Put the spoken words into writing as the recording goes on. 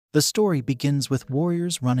The story begins with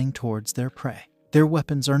warriors running towards their prey. Their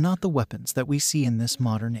weapons are not the weapons that we see in this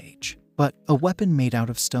modern age, but a weapon made out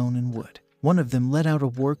of stone and wood. One of them let out a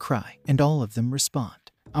war cry, and all of them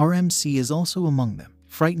respond. Our MC is also among them,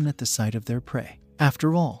 frightened at the sight of their prey.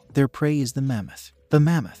 After all, their prey is the mammoth. The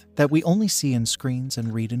mammoth that we only see in screens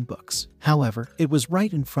and read in books. However, it was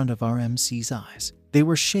right in front of our MC's eyes. They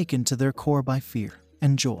were shaken to their core by fear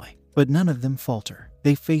and joy, but none of them falter.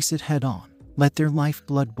 They face it head on, let their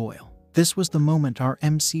lifeblood boil. This was the moment our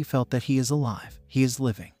MC felt that he is alive, he is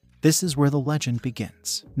living. This is where the legend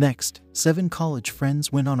begins. Next, 7 college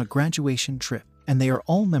friends went on a graduation trip, and they are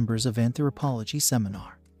all members of anthropology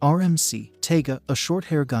seminar. Our MC, TAIGA, a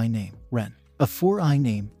short-hair guy named Ren, a 4-eye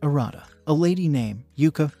named Arata, a lady named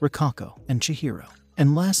Yuka, Rikako, and Chihiro,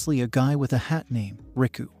 and lastly a guy with a hat named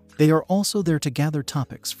Riku. They are also there to gather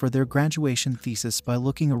topics for their graduation thesis by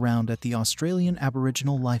looking around at the Australian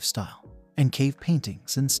Aboriginal lifestyle and cave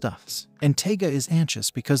paintings and stuffs. And TAIGA is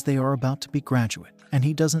anxious because they are about to be graduate, and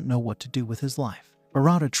he doesn't know what to do with his life.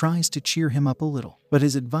 Arata tries to cheer him up a little, but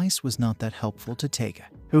his advice was not that helpful to TAIGA,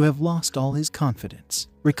 who have lost all his confidence.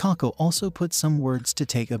 Rikako also put some words to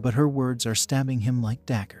TAIGA, but her words are stabbing him like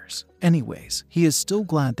daggers. Anyways, he is still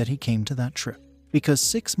glad that he came to that trip, because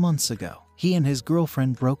 6 months ago, he and his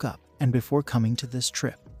girlfriend broke up, and before coming to this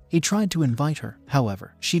trip, he tried to invite her.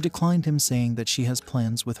 However, she declined him, saying that she has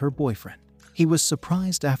plans with her boyfriend. He was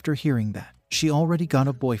surprised after hearing that she already got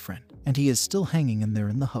a boyfriend, and he is still hanging in there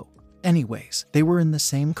in the hope. Anyways, they were in the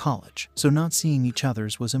same college, so not seeing each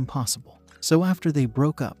other's was impossible. So after they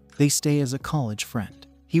broke up, they stay as a college friend.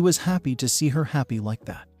 He was happy to see her happy like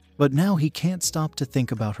that, but now he can't stop to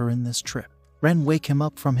think about her in this trip. Ren wake him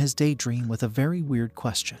up from his daydream with a very weird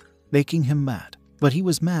question, making him mad. But he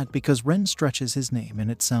was mad because Ren stretches his name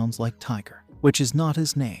and it sounds like Tiger, which is not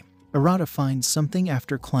his name. Arata finds something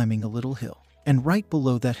after climbing a little hill, and right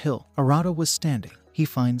below that hill Arata was standing, he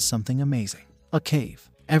finds something amazing. A cave.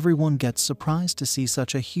 Everyone gets surprised to see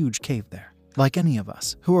such a huge cave there. Like any of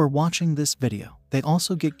us who are watching this video, they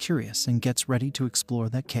also get curious and gets ready to explore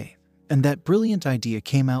that cave. And that brilliant idea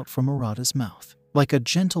came out from Arata's mouth. Like a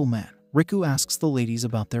gentleman, Riku asks the ladies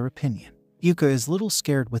about their opinion. Yuka is little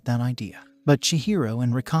scared with that idea, but Chihiro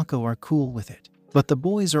and Rikako are cool with it. But the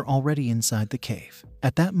boys are already inside the cave.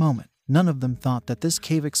 At that moment, none of them thought that this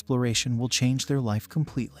cave exploration will change their life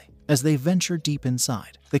completely. As they venture deep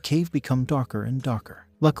inside, the cave becomes darker and darker.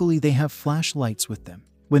 Luckily, they have flashlights with them.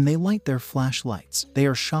 When they light their flashlights, they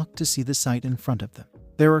are shocked to see the sight in front of them.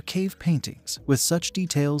 There are cave paintings with such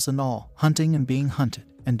details and all, hunting and being hunted,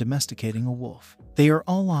 and domesticating a wolf. They are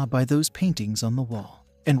all awed by those paintings on the wall.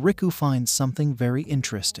 And Riku finds something very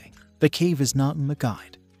interesting. The cave is not in the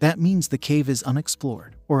guide. That means the cave is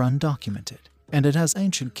unexplored or undocumented, and it has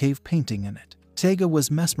ancient cave painting in it. TAIGA was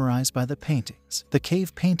mesmerized by the paintings. The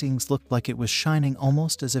cave paintings looked like it was shining,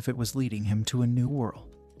 almost as if it was leading him to a new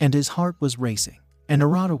world. And his heart was racing. And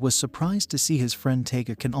Arata was surprised to see his friend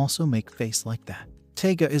TAIGA can also make face like that.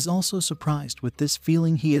 TAIGA is also surprised with this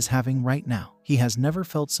feeling he is having right now. He has never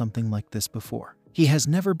felt something like this before. He has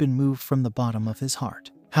never been moved from the bottom of his heart.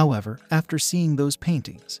 However, after seeing those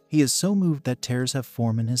paintings, he is so moved that tears have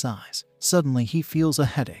formed in his eyes. Suddenly he feels a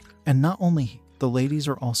headache, and not only he, the ladies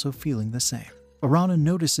are also feeling the same. Arata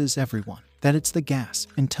notices everyone that it's the gas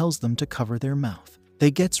and tells them to cover their mouth. They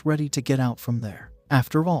gets ready to get out from there.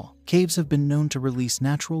 After all, caves have been known to release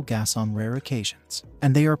natural gas on rare occasions,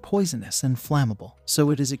 and they are poisonous and flammable, so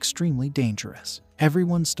it is extremely dangerous.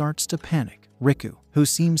 Everyone starts to panic. Riku, who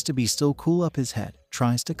seems to be still cool up his head,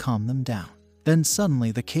 tries to calm them down. Then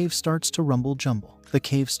suddenly the cave starts to rumble jumble. The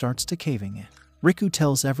cave starts to caving in. Riku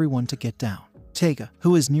tells everyone to get down. TAIGA,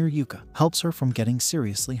 who is near Yuka, helps her from getting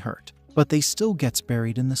seriously hurt, but they still gets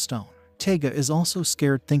buried in the stone. TAIGA is also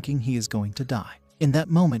scared, thinking he is going to die. In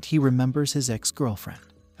that moment he remembers his ex-girlfriend,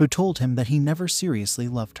 who told him that he never seriously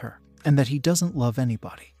loved her, and that he doesn't love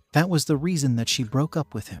anybody. That was the reason that she broke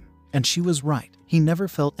up with him. And she was right. He never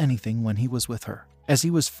felt anything when he was with her. As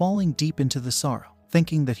he was falling deep into the sorrow,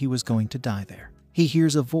 thinking that he was going to die there, he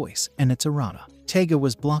hears a voice, and it's Arata. TAIGA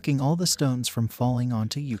was blocking all the stones from falling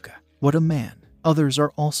onto Yuka. What a man. Others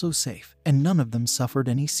are also safe, and none of them suffered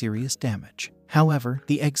any serious damage. However,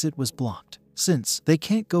 the exit was blocked. Since they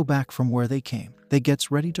can't go back from where they came, they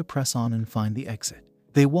gets ready to press on and find the exit.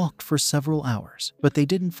 They walked for several hours, but they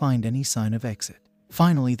didn't find any sign of exit.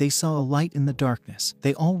 Finally, they saw a light in the darkness.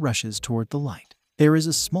 They all rushes toward the light. There is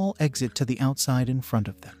a small exit to the outside in front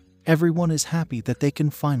of them. Everyone is happy that they can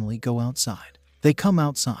finally go outside. They come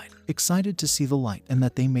outside, excited to see the light and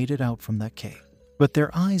that they made it out from that cave. But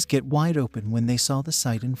their eyes get wide open when they saw the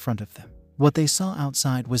sight in front of them. What they saw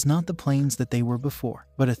outside was not the plains that they were before,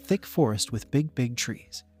 but a thick forest with big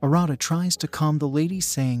trees. Arata tries to calm the ladies,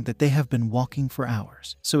 saying that they have been walking for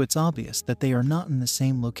hours, so it's obvious that they are not in the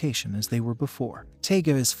same location as they were before.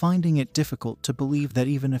 TAIGA is finding it difficult to believe that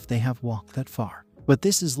even if they have walked that far. But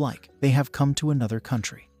this is like they have come to another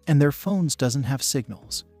country, and their phones doesn't have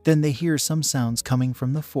signals. Then they hear some sounds coming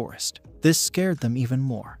from the forest. This scared them even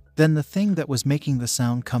more. Then the thing that was making the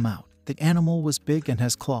sound come out. The animal was big and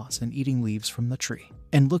has claws and eating leaves from the tree,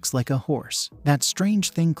 and looks like a horse. That strange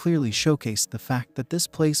thing clearly showcased the fact that this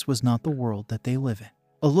place was not the world that they live in.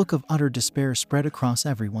 A look of utter despair spread across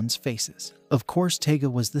everyone's faces. Of course,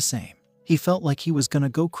 TAIGA was the same. He felt like he was gonna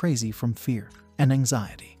go crazy from fear and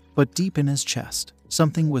anxiety. But deep in his chest,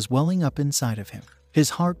 something was welling up inside of him. His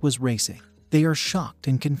heart was racing. They are shocked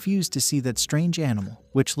and confused to see that strange animal,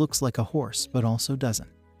 which looks like a horse but also doesn't.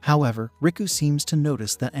 However, Riku seems to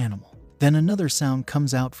notice that animal. Then another sound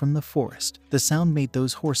comes out from the forest. The sound made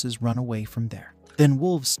those horses run away from there. Then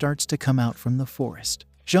wolves starts to come out from the forest.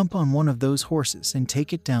 Jump on one of those horses and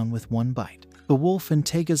take it down with one bite. The wolf and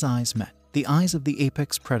TAIGA's eyes met. The eyes of the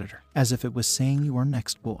apex predator, as if it was saying, "You are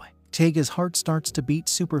next, boy." TAIGA's heart starts to beat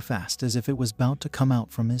super fast as if it was about to come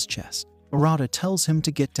out from his chest. Arata tells him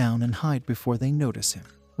to get down and hide before they notice him.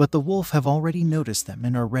 But the wolf have already noticed them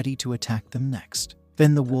and are ready to attack them next.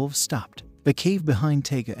 Then the wolves stopped. The cave behind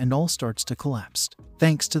TAIGA and all starts to collapse.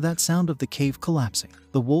 Thanks to that sound of the cave collapsing,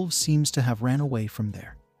 the wolves seems to have ran away from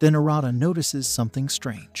there. Then Arata notices something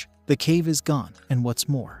strange. The cave is gone, and what's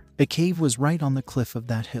more, the cave was right on the cliff of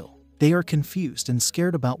that hill. They are confused and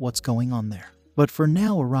scared about what's going on there. But for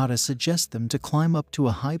now, Arata suggests them to climb up to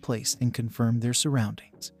a high place and confirm their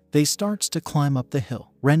surroundings. They starts to climb up the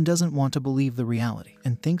hill. Ren doesn't want to believe the reality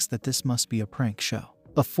and thinks that this must be a prank show.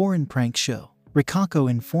 A foreign prank show. Rikako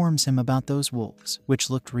informs him about those wolves, which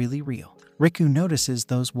looked really real. Riku notices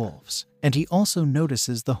those wolves, and he also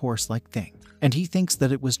notices the horse-like thing, and he thinks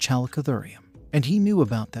that it was Chalicotherium. And he knew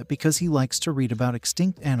about that because he likes to read about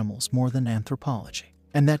extinct animals more than anthropology,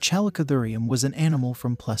 and that Chalicotherium was an animal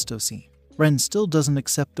from Pleistocene. Ren still doesn't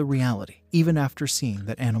accept the reality, even after seeing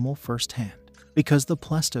that animal firsthand. Because the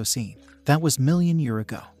Pleistocene, that was million years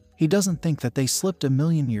ago. He doesn't think that they slipped a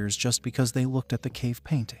million years just because they looked at the cave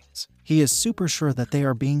paintings. He is super sure that they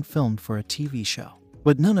are being filmed for a TV show.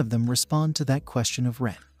 But none of them respond to that question of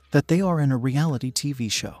Ren, that they are in a reality TV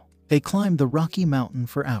show. They climbed the rocky mountain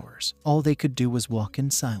for hours. All they could do was walk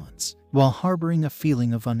in silence, while harboring a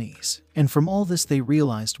feeling of unease. And from all this they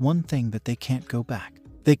realized one thing, that they can't go back.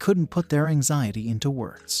 They couldn't put their anxiety into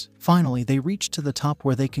words. Finally, they reach to the top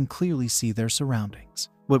where they can clearly see their surroundings.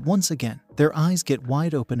 But once again, their eyes get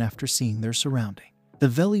wide open after seeing their surrounding. The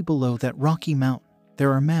valley below that rocky mountain,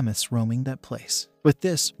 there are mammoths roaming that place. With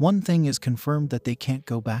this, one thing is confirmed, that they can't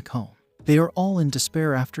go back home. They are all in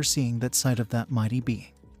despair after seeing that sight of that mighty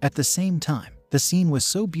being. At the same time, the scene was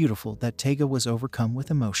so beautiful that TAIGA was overcome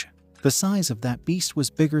with emotion. The size of that beast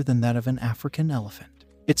was bigger than that of an African elephant.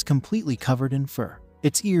 It's completely covered in fur.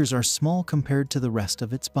 Its ears are small compared to the rest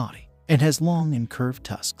of its body, and has long and curved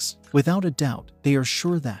tusks. Without a doubt, they are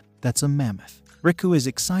sure that that's a mammoth. Riku is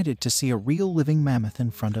excited to see a real living mammoth in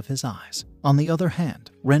front of his eyes. On the other hand,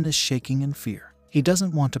 Ren is shaking in fear. He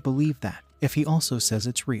doesn't want to believe that. If he also says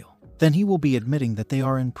it's real, then he will be admitting that they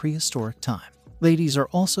are in prehistoric time. Ladies are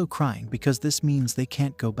also crying because this means they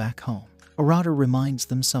can't go back home. Arata reminds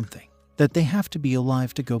them something, that they have to be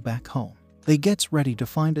alive to go back home. They gets ready to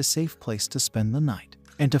find a safe place to spend the night.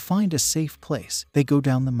 And to find a safe place, they go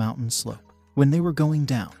down the mountain slope. When they were going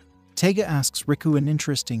down, TAIGA asks Riku an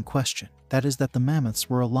interesting question, that is that the mammoths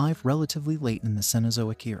were alive relatively late in the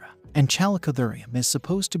Cenozoic era, and Chalicotherium is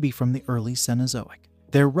supposed to be from the early Cenozoic.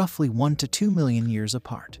 They're roughly 1 to 2 million years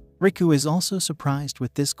apart. Riku is also surprised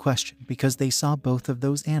with this question because they saw both of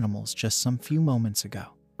those animals just some few moments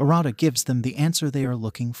ago. Arata gives them the answer they are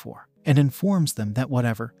looking for, and informs them that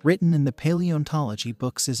whatever written in the paleontology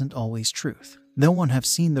books isn't always truth. No one have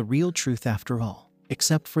seen the real truth after all,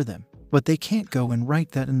 except for them. But they can't go and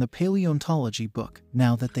write that in the paleontology book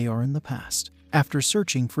now that they are in the past. After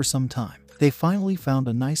searching for some time, they finally found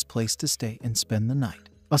a nice place to stay and spend the night.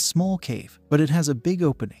 A small cave, but it has a big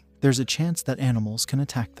opening. There's a chance that animals can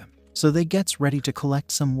attack them. So they gets ready to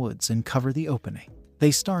collect some woods and cover the opening.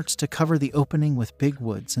 They starts to cover the opening with big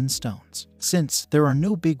woods and stones. Since there are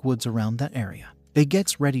no big woods around that area, they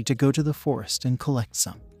gets ready to go to the forest and collect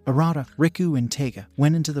some. Arata, Riku, and TAIGA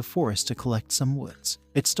went into the forest to collect some woods.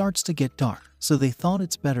 It starts to get dark, so they thought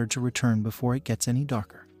it's better to return before it gets any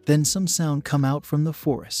darker. Then some sound come out from the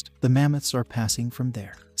forest. The mammoths are passing from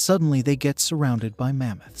there. Suddenly they get surrounded by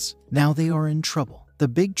mammoths. Now they are in trouble. The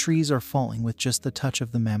big trees are falling with just the touch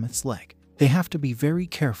of the mammoth's leg. They have to be very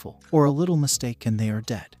careful, or a little mistake and they are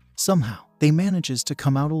dead. Somehow, they manages to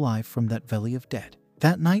come out alive from that valley of dead.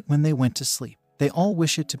 That night when they went to sleep, they all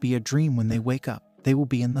wish it to be a dream. When they wake up, they will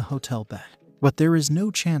be in the hotel bed. But there is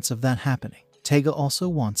no chance of that happening. TAIGA also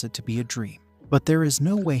wants it to be a dream. But there is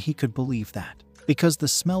no way he could believe that, because the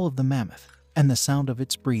smell of the mammoth and the sound of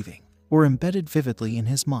its breathing were embedded vividly in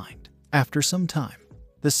his mind. After some time,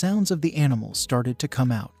 the sounds of the animals started to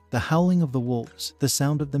come out, the howling of the wolves, the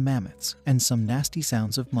sound of the mammoths, and some nasty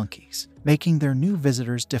sounds of monkeys, making their new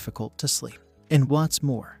visitors difficult to sleep. And what's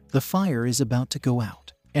more, the fire is about to go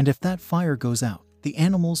out, and if that fire goes out, the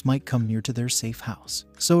animals might come near to their safe house.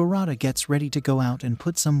 So Arata gets ready to go out and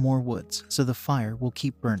put some more woods so the fire will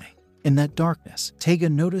keep burning. In that darkness,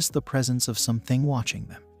 TAIGA noticed the presence of something watching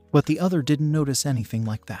them, but the other didn't notice anything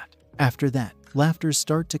like that. After that, laughters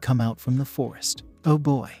start to come out from the forest. Oh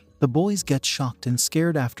boy. The boys get shocked and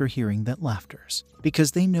scared after hearing that laughters,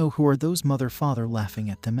 because they know who are those mother-father laughing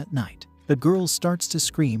at them at night. The girl starts to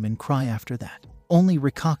scream and cry after that. Only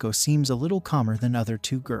Rikako seems a little calmer than other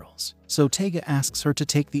two girls, so TAIGA asks her to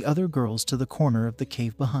take the other girls to the corner of the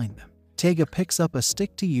cave behind them. TAIGA picks up a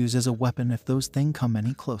stick to use as a weapon if those things come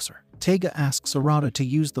any closer. TAIGA asks Arata to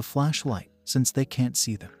use the flashlight since they can't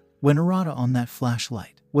see them. When Arata on that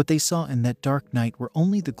flashlight, what they saw in that dark night were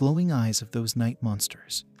only the glowing eyes of those night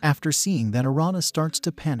monsters. After seeing that, Arata starts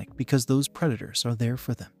to panic because those predators are there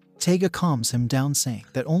for them. TAIGA calms him down, saying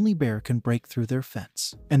that only bear can break through their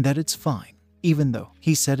fence, and that it's fine, even though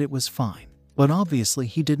he said it was fine. But obviously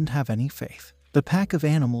he didn't have any faith. The pack of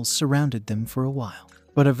animals surrounded them for a while,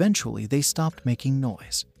 but eventually they stopped making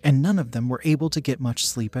noise, and none of them were able to get much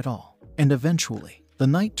sleep at all. And eventually, the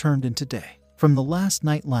night turned into day. From the last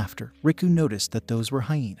night laughter, Riku noticed that those were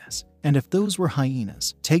hyenas. And if those were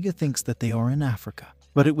hyenas, TAIGA thinks that they are in Africa.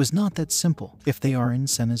 But it was not that simple if they are in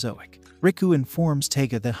Cenozoic. Riku informs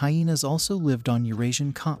TAIGA that hyenas also lived on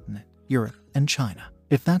Eurasian continent, Europe, and China.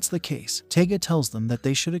 If that's the case, TAIGA tells them that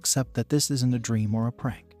they should accept that this isn't a dream or a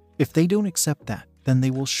prank. If they don't accept that, then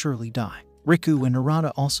they will surely die. Riku and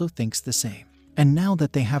Arata also thinks the same. And now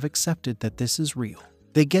that they have accepted that this is real,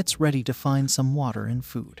 they gets ready to find some water and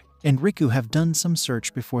food. And Riku have done some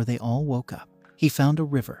search before they all woke up. He found a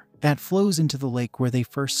river that flows into the lake where they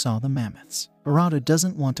first saw the mammoths. Arata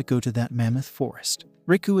doesn't want to go to that mammoth forest.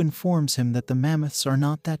 Riku informs him that the mammoths are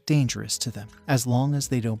not that dangerous to them as long as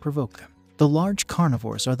they don't provoke them. The large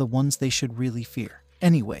carnivores are the ones they should really fear.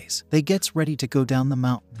 Anyways, they gets ready to go down the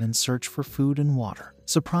mountain and search for food and water.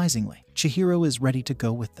 Surprisingly, Chihiro is ready to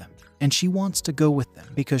go with them, and she wants to go with them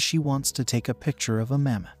because she wants to take a picture of a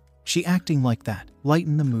mammoth. She acting like that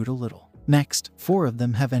lightened the mood a little. Next, 4 of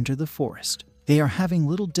them have entered the forest. They are having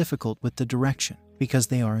little difficult with the direction because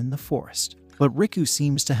they are in the forest. But Riku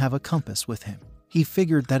seems to have a compass with him. He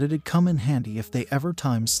figured that it'd come in handy if they ever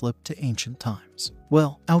time slipped to ancient times.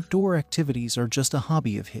 Well, outdoor activities are just a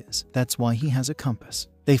hobby of his. That's why he has a compass.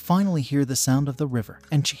 They finally hear the sound of the river,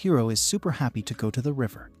 and Chihiro is super happy to go to the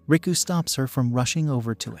river. Riku stops her from rushing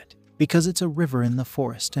over to it, because it's a river in the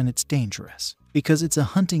forest and it's dangerous, because it's a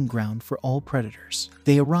hunting ground for all predators.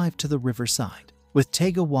 They arrive to the riverside, with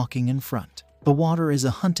TAIGA walking in front. The water is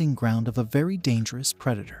a hunting ground of a very dangerous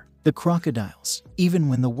predator, the crocodiles. Even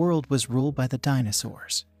when the world was ruled by the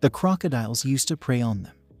dinosaurs, the crocodiles used to prey on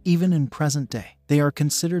them. Even in present day, they are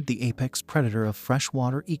considered the apex predator of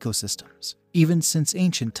freshwater ecosystems. Even since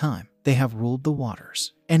ancient time, they have ruled the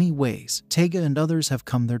waters. Anyways, TAIGA and others have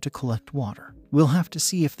come there to collect water. We'll have to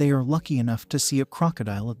see if they are lucky enough to see a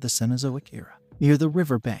crocodile of the Cenozoic era. Near the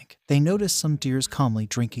riverbank, they noticed some deers calmly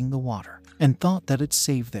drinking the water, and thought that it's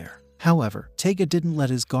safe there. However, TAIGA didn't let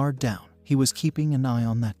his guard down. He was keeping an eye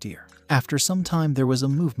on that deer. After some time, there was a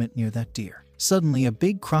movement near that deer. Suddenly, a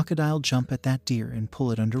big crocodile jumped at that deer and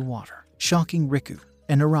pulled it underwater, shocking Riku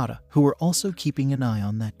and Arata, who were also keeping an eye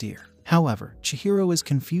on that deer. However, Chihiro is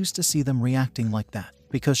confused to see them reacting like that,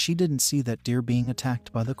 because she didn't see that deer being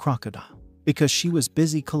attacked by the crocodile, because she was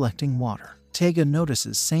busy collecting water. TAIGA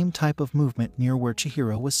notices same type of movement near where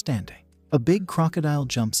Chihiro was standing. A big crocodile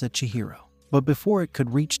jumps at Chihiro, but before it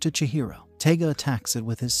could reach to Chihiro, TAIGA attacks it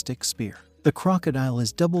with his stick spear. The crocodile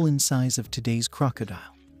is double in size of today's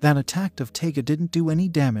crocodile. That attack of TAIGA didn't do any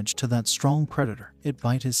damage to that strong predator. It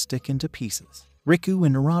bit his stick into pieces. Riku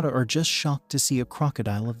and Arata are just shocked to see a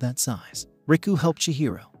crocodile of that size. Riku helped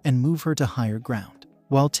Chihiro and move her to higher ground,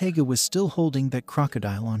 while TAIGA was still holding that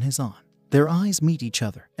crocodile on his arm. Their eyes meet each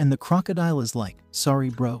other, and the crocodile is like, "Sorry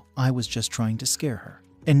bro, I was just trying to scare her.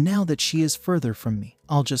 And now that she is further from me,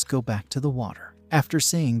 I'll just go back to the water." After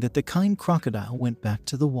saying that, the kind crocodile went back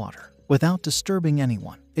to the water, without disturbing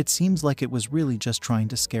anyone. It seems like it was really just trying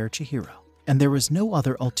to scare Chihiro, and there was no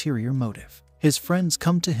other ulterior motive. His friends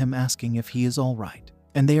come to him asking if he is alright,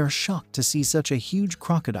 and they are shocked to see such a huge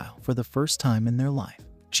crocodile for the first time in their life.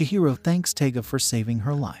 Chihiro thanks TAIGA for saving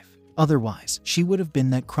her life. Otherwise, she would have been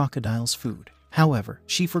that crocodile's food. However,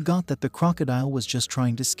 she forgot that the crocodile was just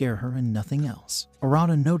trying to scare her and nothing else.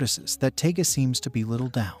 Arata notices that TAIGA seems to be little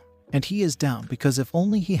down. And he is down because if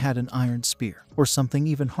only he had an iron spear, or something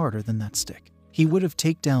even harder than that stick, he would have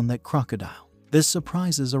taken down that crocodile. This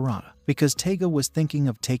surprises Arata, because TAIGA was thinking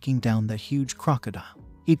of taking down that huge crocodile.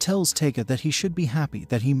 He tells TAIGA that he should be happy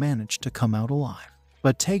that he managed to come out alive.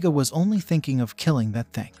 But TAIGA was only thinking of killing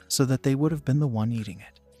that thing, so that they would have been the one eating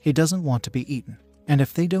it. He doesn't want to be eaten, and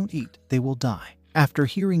if they don't eat, they will die. After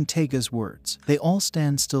hearing TAIGA's words, they all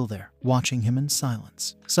stand still there, watching him in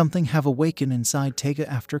silence. Something have awakened inside TAIGA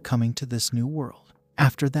after coming to this new world.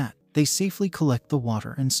 After that, they safely collect the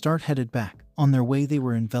water and start headed back. On their way, they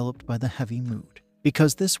were enveloped by the heavy mood.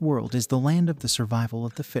 Because this world is the land of the survival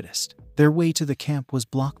of the fittest, their way to the camp was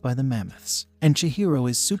blocked by the mammoths. And Chihiro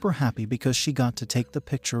is super happy because she got to take the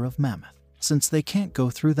picture of mammoth. Since they can't go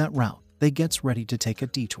through that route, they gets ready to take a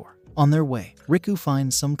detour. On their way, Riku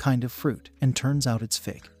finds some kind of fruit, and turns out it's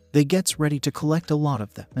fig. They gets ready to collect a lot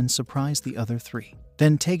of them and surprise the other three.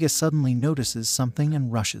 Then TAIGA suddenly notices something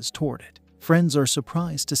and rushes toward it. Friends are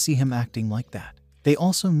surprised to see him acting like that. They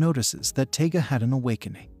also notices that TAIGA had an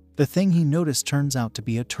awakening. The thing he noticed turns out to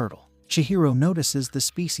be a turtle. Chihiro notices the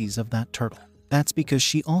species of that turtle. That's because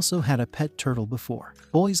she also had a pet turtle before.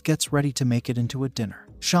 Boys gets ready to make it into a dinner,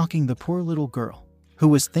 shocking the poor little girl, who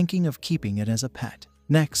was thinking of keeping it as a pet.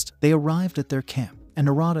 Next, they arrived at their camp, and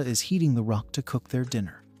Arata is heating the rock to cook their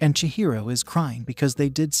dinner. And Chihiro is crying because they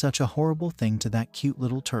did such a horrible thing to that cute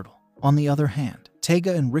little turtle. On the other hand,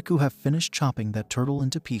 TAIGA and Riku have finished chopping that turtle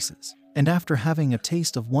into pieces. And after having a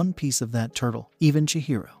taste of one piece of that turtle, even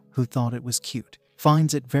Chihiro, who thought it was cute,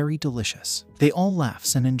 finds it very delicious. They all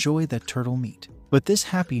laugh and enjoy that turtle meat. But this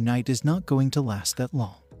happy night is not going to last that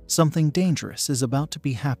long. Something dangerous is about to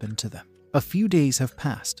be happen to them. A few days have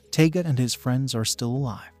passed. TAIGA and his friends are still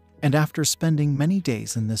alive. And after spending many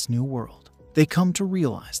days in this new world, they come to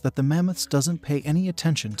realize that the mammoths doesn't pay any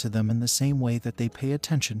attention to them in the same way that they pay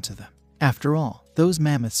attention to them. After all, those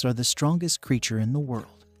mammoths are the strongest creature in the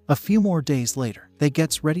world. A few more days later, they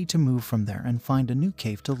gets ready to move from there and find a new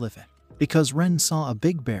cave to live in. Because Ren saw a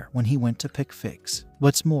big bear when he went to pick figs.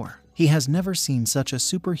 What's more, he has never seen such a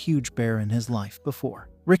super huge bear in his life before.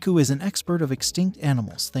 Riku is an expert of extinct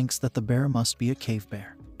animals, thinks that the bear must be a cave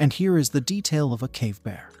bear. And here is the detail of a cave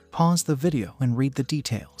bear. Pause the video and read the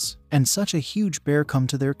details. And such a huge bear come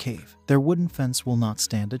to their cave, their wooden fence will not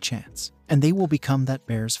stand a chance. And they will become that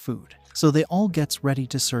bear's food. So they all gets ready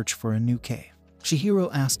to search for a new cave. Chihiro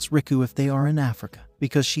asks Riku if they are in Africa,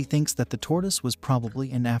 because she thinks that the tortoise was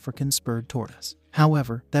probably an African spurred tortoise.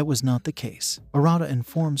 However, that was not the case. Arata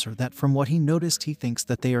informs her that from what he noticed, he thinks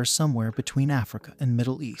that they are somewhere between Africa and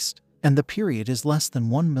Middle East, and the period is less than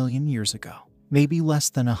 1 million years ago, maybe less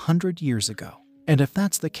than 100 years ago. And if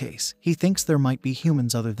that's the case, he thinks there might be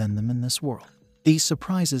humans other than them in this world. These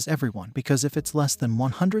surprises everyone because if it's less than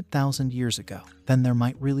 100,000 years ago, then there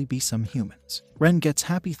might really be some humans. Ren gets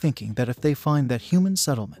happy thinking that if they find that human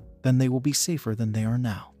settlement, then they will be safer than they are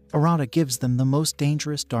now. Arata gives them the most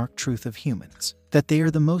dangerous dark truth of humans, that they are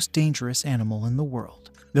the most dangerous animal in the world.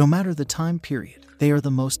 No matter the time period, they are the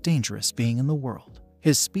most dangerous being in the world.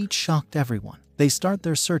 His speech shocked everyone. They start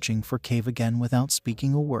their searching for cave again without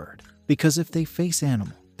speaking a word, because if they face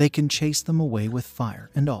animal, they can chase them away with fire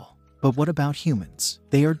and all. But what about humans?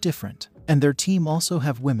 They are different, and their team also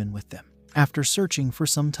have women with them. After searching for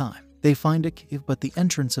some time, they find a cave, but the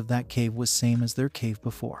entrance of that cave was same as their cave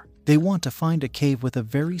before. They want to find a cave with a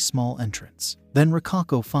very small entrance. Then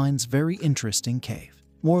Rikako finds very interesting cave,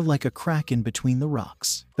 more like a crack in between the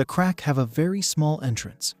rocks. The crack have a very small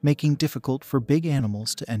entrance, making difficult for big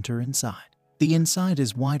animals to enter inside. The inside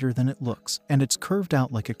is wider than it looks, and it's curved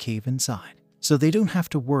out like a cave inside, so they don't have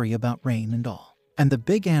to worry about rain and all. And the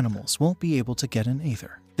big animals won't be able to get in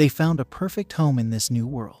either. They found a perfect home in this new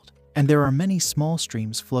world, and there are many small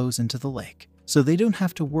streams flows into the lake, so they don't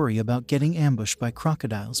have to worry about getting ambushed by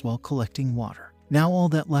crocodiles while collecting water. Now all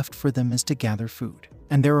that left for them is to gather food,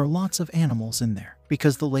 and there are lots of animals in there,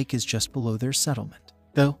 because the lake is just below their settlement.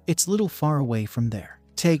 Though, it's little far away from there.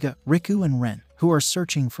 TAIGA, Riku and Ren, who are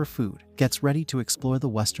searching for food, gets ready to explore the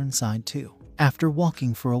western side too. After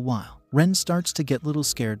walking for a while, Ren starts to get little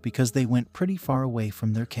scared because they went pretty far away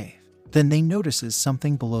from their cave. Then they notices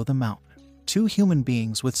something below the mountain. 2 human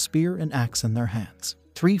beings with spear and axe in their hands.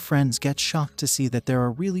 3 friends get shocked to see that there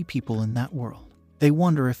are really people in that world. They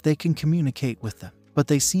wonder if they can communicate with them, but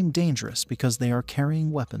they seem dangerous because they are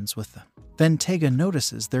carrying weapons with them. Then TAIGA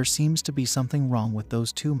notices there seems to be something wrong with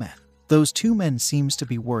those 2 men. Those 2 men seems to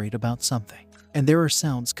be worried about something, and there are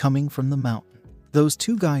sounds coming from the mountain. Those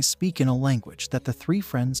two guys speak in a language that the three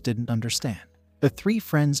friends didn't understand. The three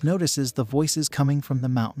friends notices the voices coming from the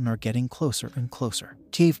mountain are getting closer and closer.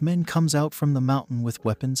 Cavemen comes out from the mountain with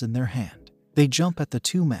weapons in their hand. They jump at the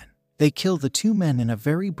two men. They kill the two men in a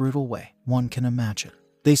very brutal way one can imagine.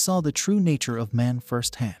 They saw the true nature of man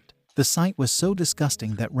firsthand. The sight was so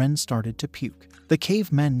disgusting that Ren started to puke. The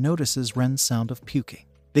caveman notices Ren's sound of puking.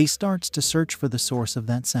 They starts to search for the source of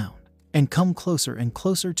that sound and come closer and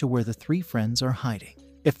closer to where the three friends are hiding.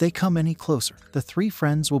 If they come any closer, the three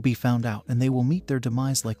friends will be found out and they will meet their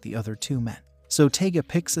demise like the other two men. So TAIGA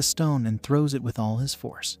picks a stone and throws it with all his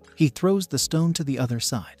force. He throws the stone to the other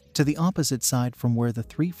side, to the opposite side from where the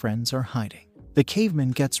three friends are hiding. The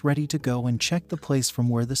caveman gets ready to go and check the place from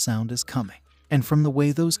where the sound is coming. And from the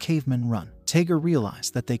way those cavemen run, TAIGA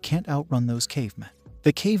realizes that they can't outrun those cavemen.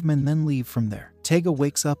 The cavemen then leave from there. TAIGA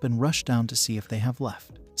wakes up and rushes down to see if they have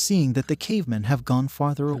left. Seeing that the cavemen have gone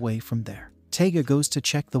farther away from there, TAIGA goes to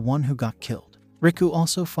check the one who got killed. Riku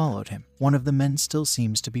also followed him. One of the men still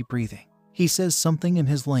seems to be breathing. He says something in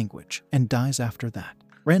his language and dies after that.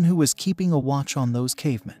 Ren, who was keeping a watch on those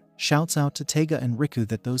cavemen, shouts out to TAIGA and Riku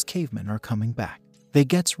that those cavemen are coming back. They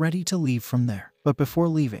gets ready to leave from there, but before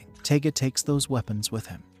leaving, TAIGA takes those weapons with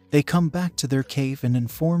him. They come back to their cave and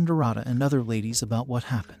inform Arata and other ladies about what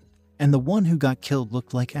happened. And the one who got killed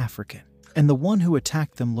looked like African, and the one who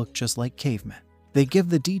attacked them looked just like cavemen. They give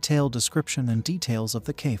the detailed description and details of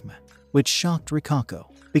the cavemen, which shocked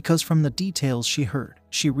Rikako, because from the details she heard,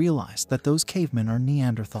 she realized that those cavemen are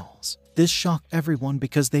Neanderthals. This shocked everyone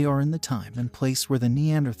because they are in the time and place where the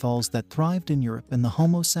Neanderthals that thrived in Europe and the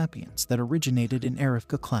homo sapiens that originated in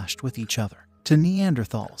Africa clashed with each other. To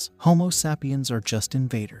Neanderthals, homo sapiens are just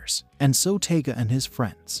invaders, and so TAIGA and his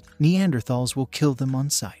friends, Neanderthals, will kill them on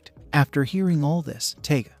sight. After hearing all this,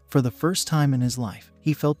 TAIGA, for the first time in his life,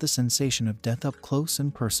 he felt the sensation of death up close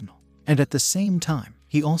and personal. And at the same time,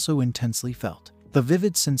 he also intensely felt the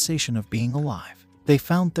vivid sensation of being alive. They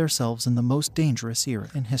found themselves in the most dangerous era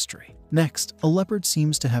in history. Next, a leopard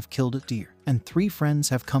seems to have killed a deer, and three friends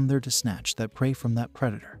have come there to snatch that prey from that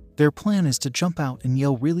predator. Their plan is to jump out and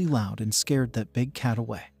yell really loud and scared that big cat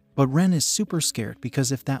away. But Ren is super scared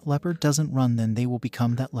because if that leopard doesn't run, then they will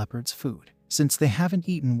become that leopard's food. Since they haven't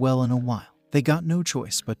eaten well in a while, they got no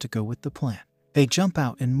choice but to go with the plan. They jump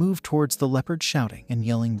out and move towards the leopard, shouting and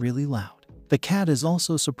yelling really loud. The cat is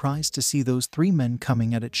also surprised to see those three men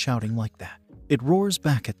coming at it shouting like that. It roars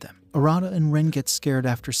back at them. Arata and Ren get scared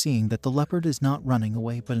after seeing that the leopard is not running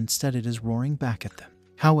away, but instead it is roaring back at them.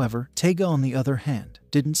 However, TAIGA, on the other hand,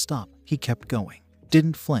 didn't stop. He kept going,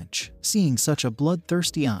 didn't flinch. Seeing such a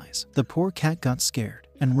bloodthirsty eyes, the poor cat got scared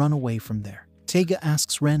and run away from there. TAIGA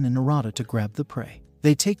asks Ren and Arata to grab the prey.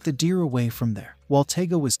 They take the deer away from there, while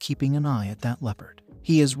TAIGA was keeping an eye at that leopard.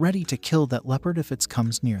 He is ready to kill that leopard if it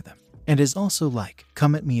comes near them, and is also like,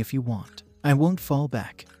 "Come at me if you want. I won't fall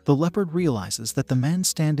back." The leopard realizes that the man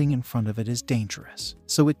standing in front of it is dangerous,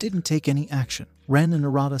 so it didn't take any action. Ren and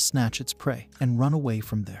Arata snatch its prey and run away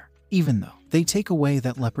from there. Even though they take away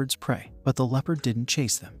that leopard's prey, but the leopard didn't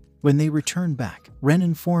chase them. When they return back, Ren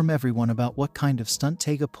informs everyone about what kind of stunt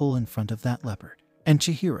TAIGA pulled in front of that leopard. And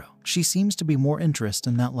Chihiro, she seems to be more interested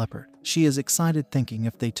in that leopard. She is excited thinking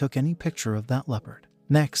if they took any picture of that leopard.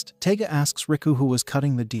 Next, TAIGA asks Riku, who was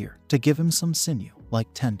cutting the deer, to give him some sinew, like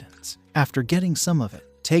tendons. After getting some of it,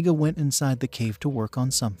 TAIGA went inside the cave to work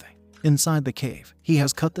on something. Inside the cave, he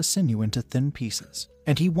has cut the sinew into thin pieces,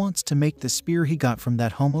 and he wants to make the spear he got from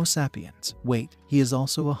that homo sapiens. Wait, he is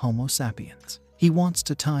also a homo sapiens. He wants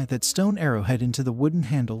to tie that stone arrowhead into the wooden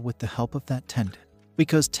handle with the help of that tendon,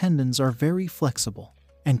 because tendons are very flexible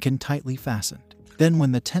and can tightly fastened. Then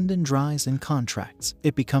when the tendon dries and contracts,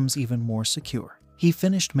 it becomes even more secure. He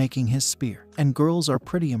finished making his spear, and girls are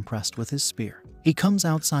pretty impressed with his spear. He comes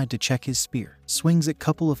outside to check his spear, swings it a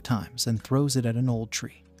couple of times and throws it at an old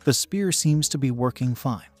tree. The spear seems to be working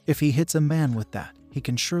fine. If he hits a man with that, he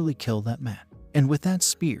can surely kill that man. And with that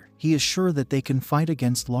spear, he is sure that they can fight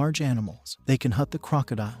against large animals. They can hunt the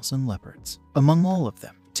crocodiles and leopards. Among all of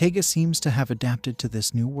them, TAIGA seems to have adapted to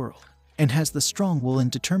this new world, and has the strong will and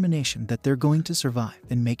determination that they're going to survive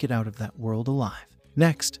and make it out of that world alive.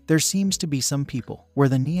 Next, there seems to be some people where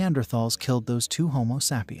the Neanderthals killed those two homo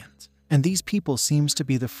sapiens, and these people seems to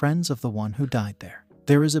be the friends of the one who died there.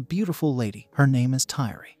 There is a beautiful lady, her name is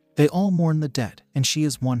Tairi. They all mourn the dead, and she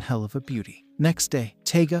is one hell of a beauty. Next day,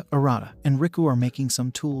 TAIGA, Arata, and Riku are making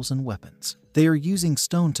some tools and weapons. They are using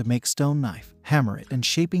stone to make stone knife, hammer it and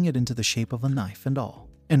shaping it into the shape of a knife and all.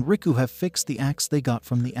 And Riku have fixed the axe they got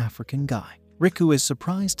from the African guy. Riku is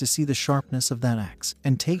surprised to see the sharpness of that axe,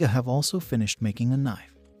 and TAIGA have also finished making a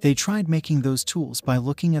knife. They tried making those tools by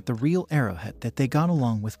looking at the real arrowhead that they got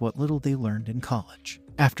along with what little they learned in college.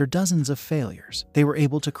 After dozens of failures, they were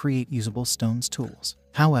able to create usable stones tools.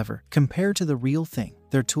 However, compared to the real thing,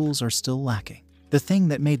 their tools are still lacking. The thing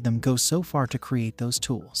that made them go so far to create those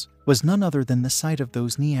tools was none other than the sight of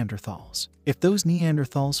those Neanderthals. If those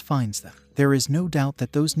Neanderthals finds them, there is no doubt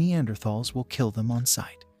that those Neanderthals will kill them on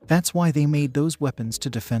sight. That's why they made those weapons to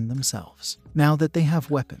defend themselves. Now that they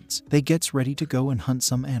have weapons, they gets ready to go and hunt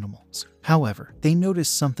some animals. However, they notice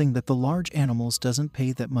something that the large animals doesn't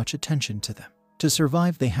pay that much attention to them. To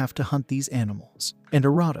survive, they have to hunt these animals. And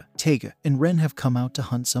Arata, TAIGA, and Ren have come out to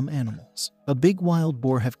hunt some animals. A big wild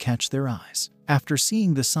boar have catched their eyes. After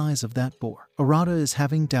seeing the size of that boar, Arata is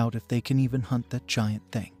having doubt if they can even hunt that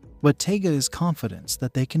giant thing. But TAIGA is confident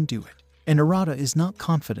that they can do it. And Arata is not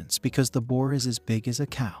confident because the boar is as big as a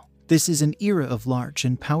cow. This is an era of large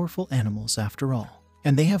and powerful animals after all.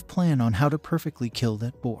 And they have plan on how to perfectly kill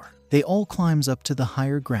that boar. They all climbs up to the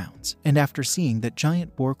higher grounds, and after seeing that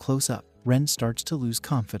giant boar close up, Ren starts to lose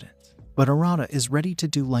confidence. But Arata is ready to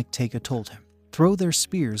do like TAIGA told him. Throw their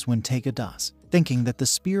spears when TAIGA does, thinking that the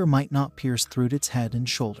spear might not pierce through its head and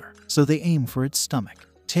shoulder, so they aim for its stomach.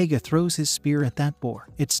 TAIGA throws his spear at that boar.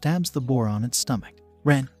 It stabs the boar on its stomach.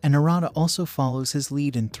 Ren and Arata also follows his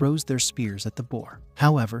lead and throws their spears at the boar.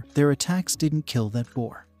 However, their attacks didn't kill that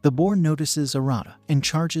boar. The boar notices Arata and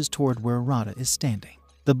charges toward where Arata is standing.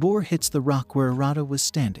 The boar hits the rock where Arata was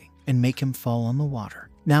standing and make him fall on the water.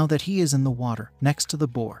 Now that he is in the water next to the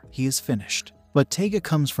boar, he is finished. But TAIGA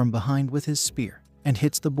comes from behind with his spear and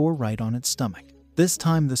hits the boar right on its stomach. This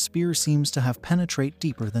time the spear seems to have penetrated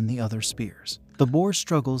deeper than the other spears. The boar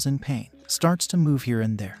struggles in pain, starts to move here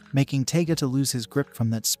and there, making TAIGA to lose his grip from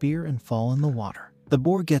that spear and fall in the water. The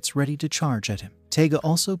boar gets ready to charge at him. TAIGA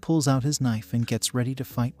also pulls out his knife and gets ready to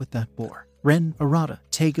fight with that boar. Ren, Arata,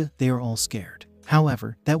 TAIGA, they are all scared.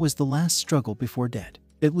 However, that was the last struggle before dead.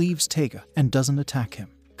 It leaves TAIGA and doesn't attack him.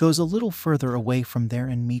 Goes a little further away from there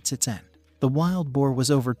and meets its end. The wild boar was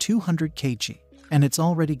over 200 kg, and it's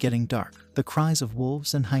already getting dark. The cries of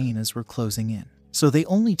wolves and hyenas were closing in. So they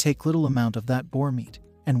only take little amount of that boar meat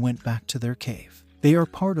and went back to their cave. They are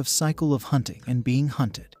part of cycle of hunting and being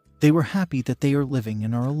hunted. They were happy that they are living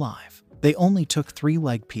and are alive. They only took 3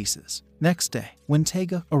 leg pieces. Next day, when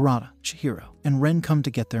TAIGA, Arata, Chihiro, and Ren come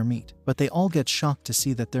to get their meat, but they all get shocked to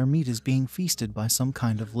see that their meat is being feasted by some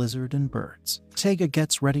kind of lizard and birds. TAIGA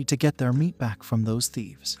gets ready to get their meat back from those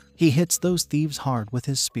thieves. He hits those thieves hard with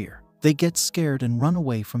his spear. They get scared and run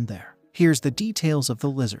away from there. Here's the details of the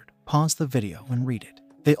lizard. Pause the video and read it.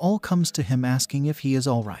 They all comes to him asking if he is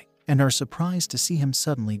alright, and are surprised to see him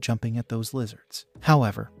suddenly jumping at those lizards.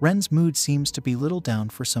 However, Ren's mood seems to be little down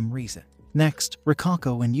for some reason. Next,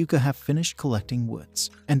 Rikako and Yuka have finished collecting woods,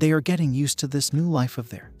 and they are getting used to this new life of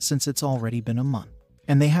theirs since it's already been a month.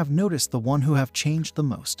 And they have noticed the one who have changed the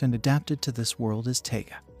most and adapted to this world is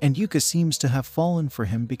TAIGA. And Yuka seems to have fallen for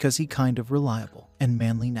him because he kind of reliable and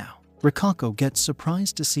manly now. Rikako gets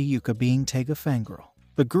surprised to see Yuka being TAIGA fangirl.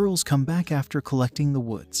 The girls come back after collecting the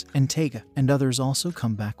woods, and TAIGA and others also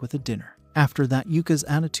come back with a dinner. After that, Yuka's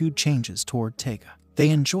attitude changes toward TAIGA. They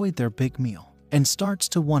enjoyed their big meal, and starts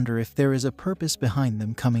to wonder if there is a purpose behind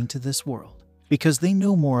them coming to this world, because they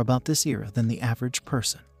know more about this era than the average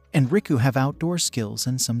person. And Riku have outdoor skills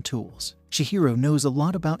and some tools. Chihiro knows a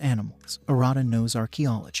lot about animals. Arata knows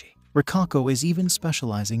archaeology. Rikako is even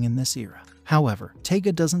specializing in this era. However,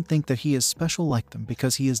 TAIGA doesn't think that he is special like them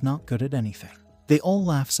because he is not good at anything. They all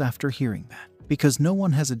laughs after hearing that, because no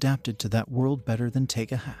one has adapted to that world better than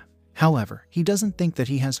TAIGA have. However, he doesn't think that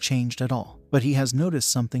he has changed at all, but he has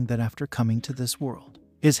noticed something that after coming to this world,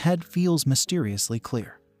 his head feels mysteriously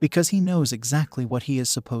clear, because he knows exactly what he is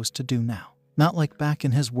supposed to do now. Not like back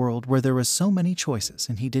in his world where there was so many choices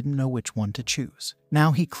and he didn't know which one to choose.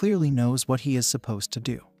 Now he clearly knows what he is supposed to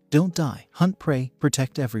do. Don't die, hunt prey,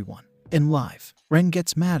 protect everyone. In life, Ren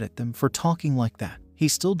gets mad at them for talking like that. He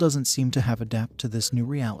still doesn't seem to have adapted to this new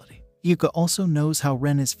reality. Yuka also knows how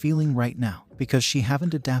Ren is feeling right now because she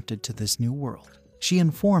haven't adapted to this new world. She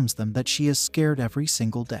informs them that she is scared every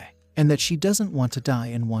single day and that she doesn't want to die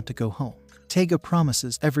and want to go home. TAIGA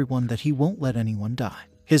promises everyone that he won't let anyone die.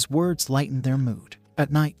 His words lighten their mood.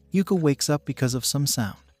 At night, Yuka wakes up because of some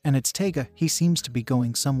sound, and it's TAIGA. He seems to be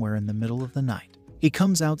going somewhere in the middle of the night. He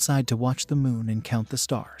comes outside to watch the moon and count the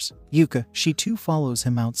stars. Yuka, she too follows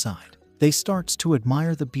him outside. They starts to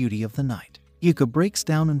admire the beauty of the night. Yuka breaks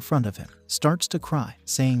down in front of him, starts to cry,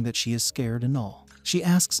 saying that she is scared and all. She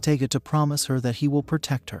asks TAIGA to promise her that he will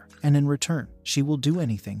protect her, and in return, she will do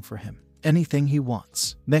anything for him. Anything he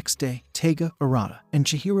wants. Next day, TAIGA, Arata, and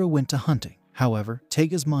Chihiro went to hunting. However,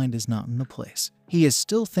 TAIGA's mind is not in the place. He is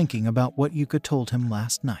still thinking about what Yuka told him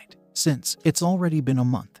last night. Since it's already been a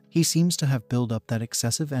month, he seems to have built up that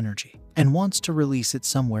excessive energy and wants to release it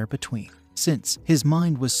somewhere between. Since his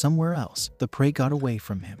mind was somewhere else, the prey got away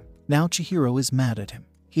from him. Now Chihiro is mad at him.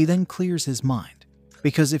 He then clears his mind,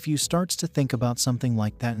 because if you starts to think about something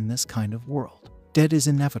like that in this kind of world, death is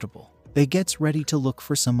inevitable. They gets ready to look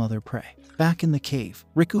for some other prey. Back in the cave,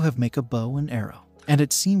 Riku have make a bow and arrow, and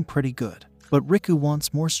it seemed pretty good. But Riku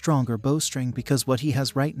wants more stronger bowstring because what he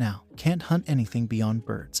has right now can't hunt anything beyond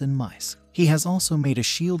birds and mice. He has also made a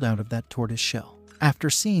shield out of that tortoise shell. After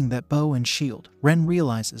seeing that bow and shield, Ren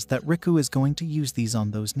realizes that Riku is going to use these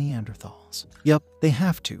on those Neanderthals. Yup, they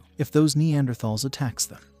have to if those Neanderthals attacks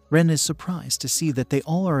them. Ren is surprised to see that they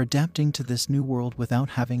all are adapting to this new world without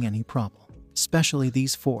having any problem. Especially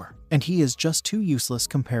these four, and he is just too useless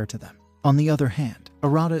compared to them. On the other hand,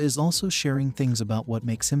 Arata is also sharing things about what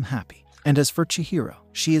makes him happy. And as for Chihiro,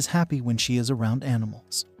 she is happy when she is around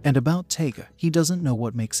animals. And about TAIGA, he doesn't know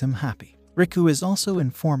what makes him happy. Riku is also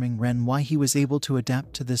informing Ren why he was able to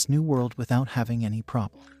adapt to this new world without having any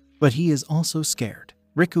problem. But he is also scared.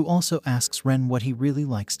 Riku also asks Ren what he really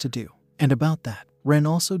likes to do. And about that, Ren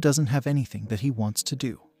also doesn't have anything that he wants to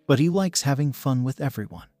do. But he likes having fun with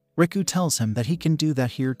everyone. Riku tells him that he can do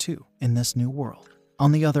that here too, in this new world.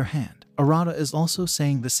 On the other hand, Arata is also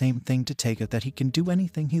saying the same thing to TAIGA, that he can do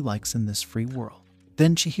anything he likes in this free world.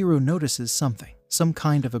 Then Chihiro notices something, some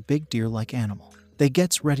kind of a big deer-like animal. They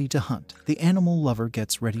gets ready to hunt. The animal lover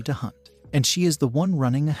gets ready to hunt, and she is the one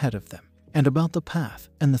running ahead of them. And about the path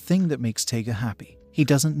and the thing that makes TAIGA happy, he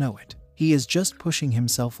doesn't know it. He is just pushing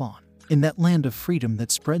himself on, in that land of freedom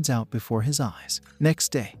that spreads out before his eyes. Next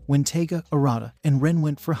day, when TAIGA, Arata, and Ren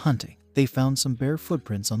went for hunting, they found some bare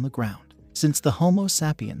footprints on the ground. Since the homo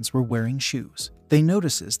sapiens were wearing shoes, they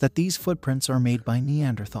notices that these footprints are made by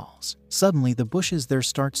Neanderthals. Suddenly the bushes there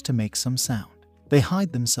starts to make some sound. They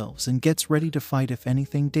hide themselves and gets ready to fight if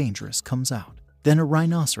anything dangerous comes out. Then a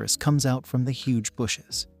rhinoceros comes out from the huge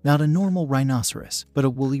bushes. Not a normal rhinoceros, but a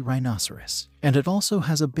woolly rhinoceros. And it also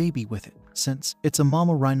has a baby with it. Since it's a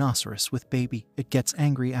mama rhinoceros with baby, it gets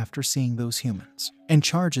angry after seeing those humans and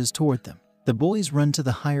charges toward them. The boys run to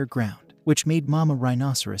the higher ground, which made mama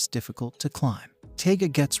rhinoceros difficult to climb.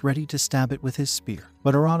 TAIGA gets ready to stab it with his spear,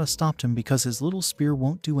 but Arata stopped him because his little spear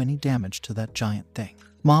won't do any damage to that giant thing.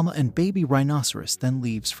 Mama and baby rhinoceros then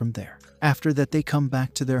leaves from there. After that they come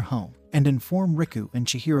back to their home and inform Riku and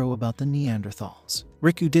Chihiro about the Neanderthals.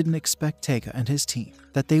 Riku didn't expect TAIGA and his team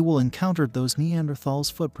that they will encounter those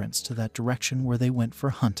Neanderthals' footprints to that direction where they went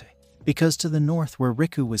for hunting. Because to the north where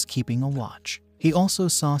Riku was keeping a watch, he also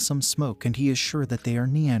saw some smoke and he is sure that they are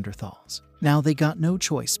Neanderthals. Now they got no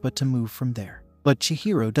choice but to move from there. But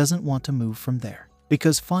Chihiro doesn't want to move from there,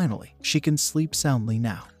 because finally she can sleep soundly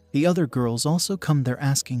now. The other girls also come there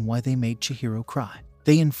asking why they made Chihiro cry.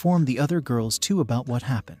 They inform the other girls too about what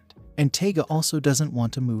happened. And TAIGA also doesn't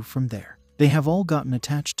want to move from there. They have all gotten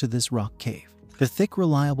attached to this rock cave. The thick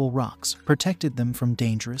reliable rocks protected them from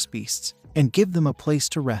dangerous beasts and give them a place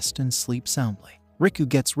to rest and sleep soundly. Riku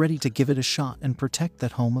gets ready to give it a shot and protect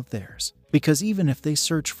that home of theirs. Because even if they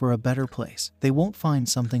search for a better place, they won't find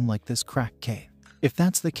something like this cracked cave. If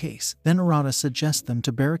that's the case, then Arata suggests them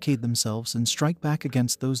to barricade themselves and strike back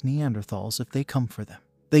against those Neanderthals if they come for them.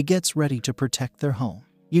 They gets ready to protect their home.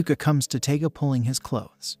 Yuka comes to TAIGA pulling his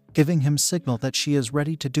clothes, giving him signal that she is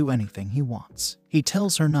ready to do anything he wants. He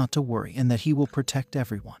tells her not to worry and that he will protect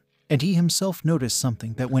everyone. And he himself noticed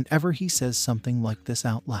something, that whenever he says something like this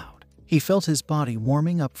out loud, he felt his body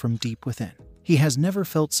warming up from deep within. He has never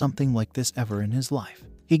felt something like this ever in his life.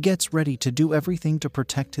 He gets ready to do everything to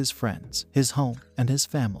protect his friends, his home, and his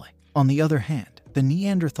family. On the other hand, the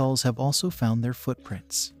Neanderthals have also found their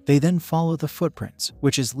footprints. They then follow the footprints,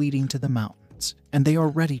 which is leading to the mountains, and they are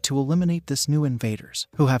ready to eliminate this new invaders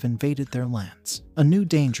who have invaded their lands. A new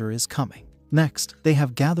danger is coming. Next, they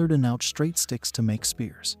have gathered enough straight sticks to make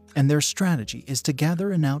spears, and their strategy is to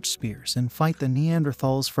gather enough spears and fight the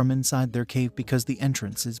Neanderthals from inside their cave because the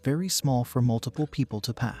entrance is very small for multiple people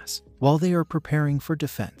to pass. While they are preparing for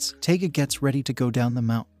defense, TAIGA gets ready to go down the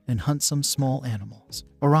mountain and hunt some small animals.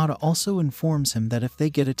 Arata also informs him that if they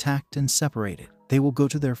get attacked and separated, they will go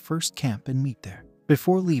to their first camp and meet there.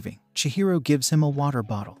 Before leaving, Chihiro gives him a water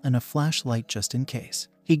bottle and a flashlight just in case.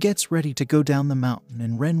 He gets ready to go down the mountain,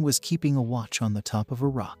 and Ren was keeping a watch on the top of a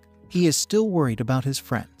rock. He is still worried about his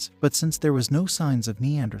friends, but since there was no signs of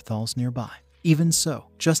Neanderthals nearby, even so,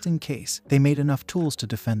 just in case, they made enough tools to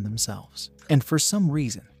defend themselves. And for some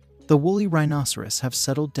reason, the woolly rhinoceros have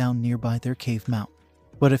settled down nearby their cave mountain.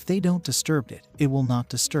 But if they don't disturb it, it will not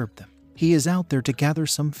disturb them. He is out there to gather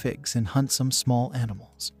some figs and hunt some small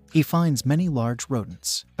animals. He finds many large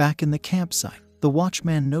rodents. Back in the campsite, the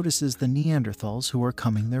watchman notices the Neanderthals who are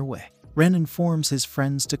coming their way. Ren informs his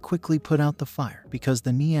friends to quickly put out the fire because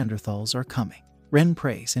the Neanderthals are coming. Ren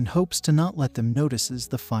prays and hopes to not let them notice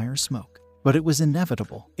the fire smoke. But it was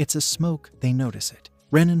inevitable. It's a smoke, they notice it.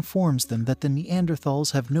 Ren informs them that the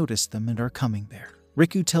Neanderthals have noticed them and are coming there.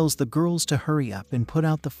 Riku tells the girls to hurry up and put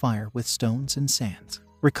out the fire with stones and sands.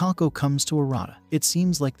 Rikako comes to Arata. It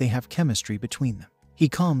seems like they have chemistry between them. He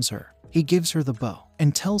calms her. He gives her the bow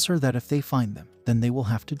and tells her that if they find them, then they will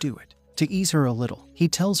have to do it. To ease her a little, he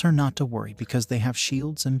tells her not to worry because they have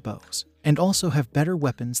shields and bows, and also have better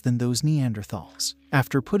weapons than those Neanderthals.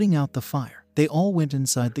 After putting out the fire, they all went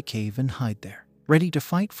inside the cave and hide there, ready to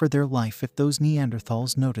fight for their life if those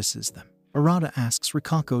Neanderthals notices them. Arata asks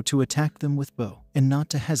Rikako to attack them with bow and not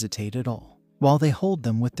to hesitate at all, while they hold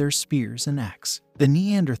them with their spears and axe. The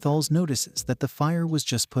Neanderthals notices that the fire was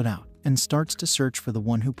just put out and starts to search for the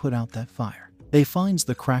one who put out that fire. They finds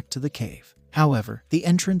the crack to the cave. However, the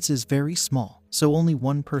entrance is very small, so only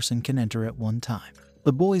one person can enter at one time.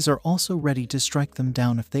 The boys are also ready to strike them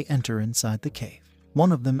down if they enter inside the cave.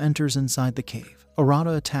 One of them enters inside the cave.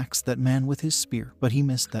 Arata attacks that man with his spear, but he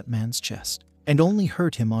missed that man's chest and only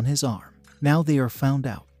hurt him on his arm. Now they are found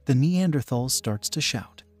out. The Neanderthals starts to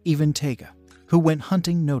shout. Even TAIGA, who went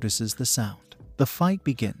hunting, notices the sound. The fight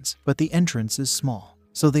begins, but the entrance is small,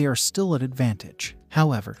 so they are still at advantage.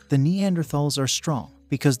 However, the Neanderthals are strong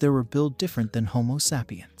because they were built different than Homo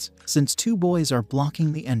sapiens. Since two boys are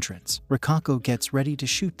blocking the entrance, Rikako gets ready to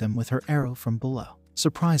shoot them with her arrow from below.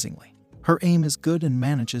 Surprisingly, her aim is good and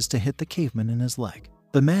manages to hit the caveman in his leg.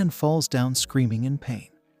 The man falls down screaming in pain.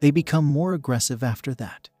 They become more aggressive after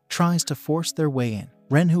that, tries to force their way in.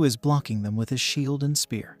 Ren, who is blocking them with his shield and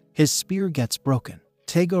spear. His spear gets broken.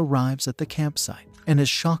 TAIGA arrives at the campsite and is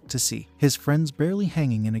shocked to see his friends barely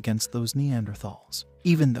hanging in against those Neanderthals.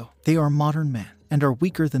 Even though they are modern men and are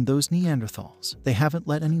weaker than those Neanderthals, they haven't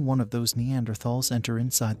let any one of those Neanderthals enter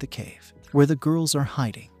inside the cave where the girls are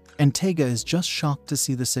hiding. And TAIGA is just shocked to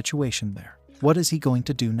see the situation there. What is he going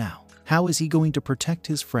to do now? How is he going to protect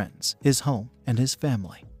his friends, his home, and his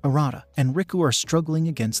family? Arata and Riku are struggling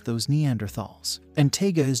against those Neanderthals, and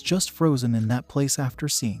TAIGA is just frozen in that place after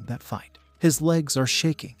seeing that fight. His legs are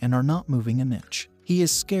shaking and are not moving an inch. He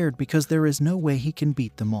is scared because there is no way he can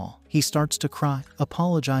beat them all. He starts to cry,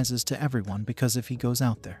 apologizes to everyone because if he goes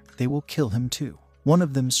out there, they will kill him too. One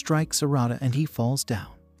of them strikes Arata and he falls down.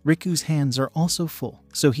 Riku's hands are also full,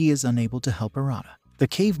 so he is unable to help Arata. The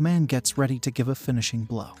caveman gets ready to give a finishing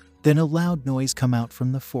blow. Then a loud noise comes out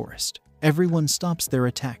from the forest. Everyone stops their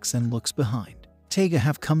attacks and looks behind.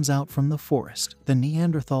 TAIGA comes out from the forest. The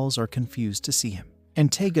Neanderthals are confused to see him. And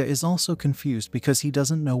TAIGA is also confused because he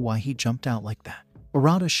doesn't know why he jumped out like that.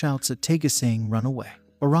 Arata shouts at TAIGA saying, "Run away.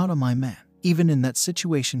 Arata, my man." Even in that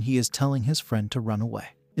situation, he is telling his friend to run away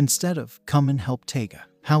instead of come and help TAIGA.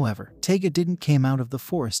 However, TAIGA didn't came out of the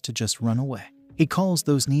forest to just run away. He calls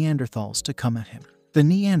those Neanderthals to come at him. The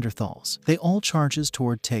Neanderthals, they all charges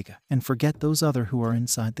toward TAIGA and forget those other who are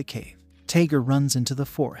inside the cave. TAIGA runs into the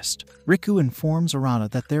forest. Riku informs Arata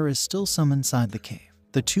that there is still some inside the cave.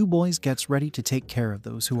 The two boys gets ready to take care of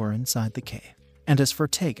those who are inside the cave. And as for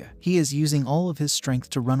TAIGA, he is using all of his strength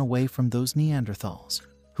to run away from those Neanderthals,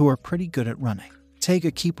 who are pretty good at running.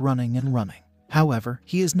 TAIGA keep running and running. However,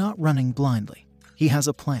 he is not running blindly. He has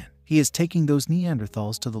a plan. He is taking those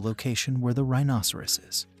Neanderthals to the location where the rhinoceros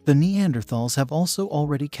is. The Neanderthals have also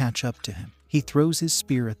already catch up to him. He throws his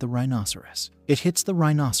spear at the rhinoceros. It hits the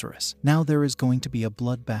rhinoceros. Now there is going to be a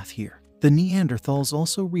bloodbath here. The Neanderthals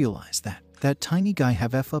also realize that tiny guy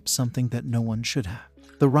have F up something that no one should have.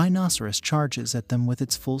 The rhinoceros charges at them with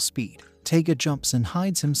its full speed. TAIGA jumps and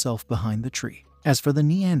hides himself behind the tree. As for the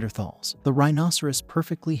Neanderthals, the rhinoceros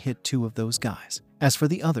perfectly hit two of those guys. As for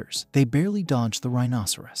the others, they barely dodged the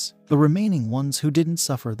rhinoceros. The remaining ones who didn't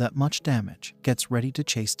suffer that much damage gets ready to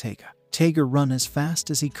chase TAIGA. TAIGA run as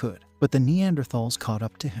fast as he could, but the Neanderthals caught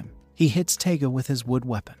up to him. He hits TAIGA with his wood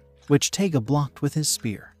weapon, which TAIGA blocked with his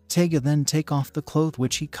spear. TAIGA then take off the cloth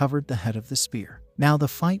which he covered the head of the spear. Now the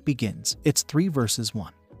fight begins. It's 3 versus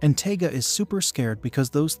 1. And TAIGA is super scared because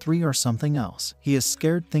those 3 are something else. He is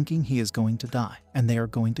scared thinking he is going to die, and they are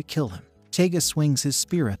going to kill him. TAIGA swings his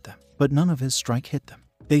spear at them, but none of his strike hit them.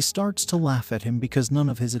 They starts to laugh at him because none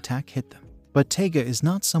of his attack hit them. But TAIGA is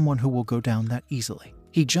not someone who will go down that easily.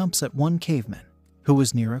 He jumps at one caveman who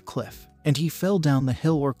was near a cliff, and he fell down the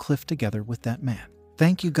hill or cliff together with that man.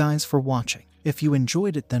 Thank you guys for watching. If you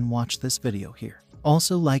enjoyed it, then watch this video here.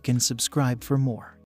 Also like and subscribe for more.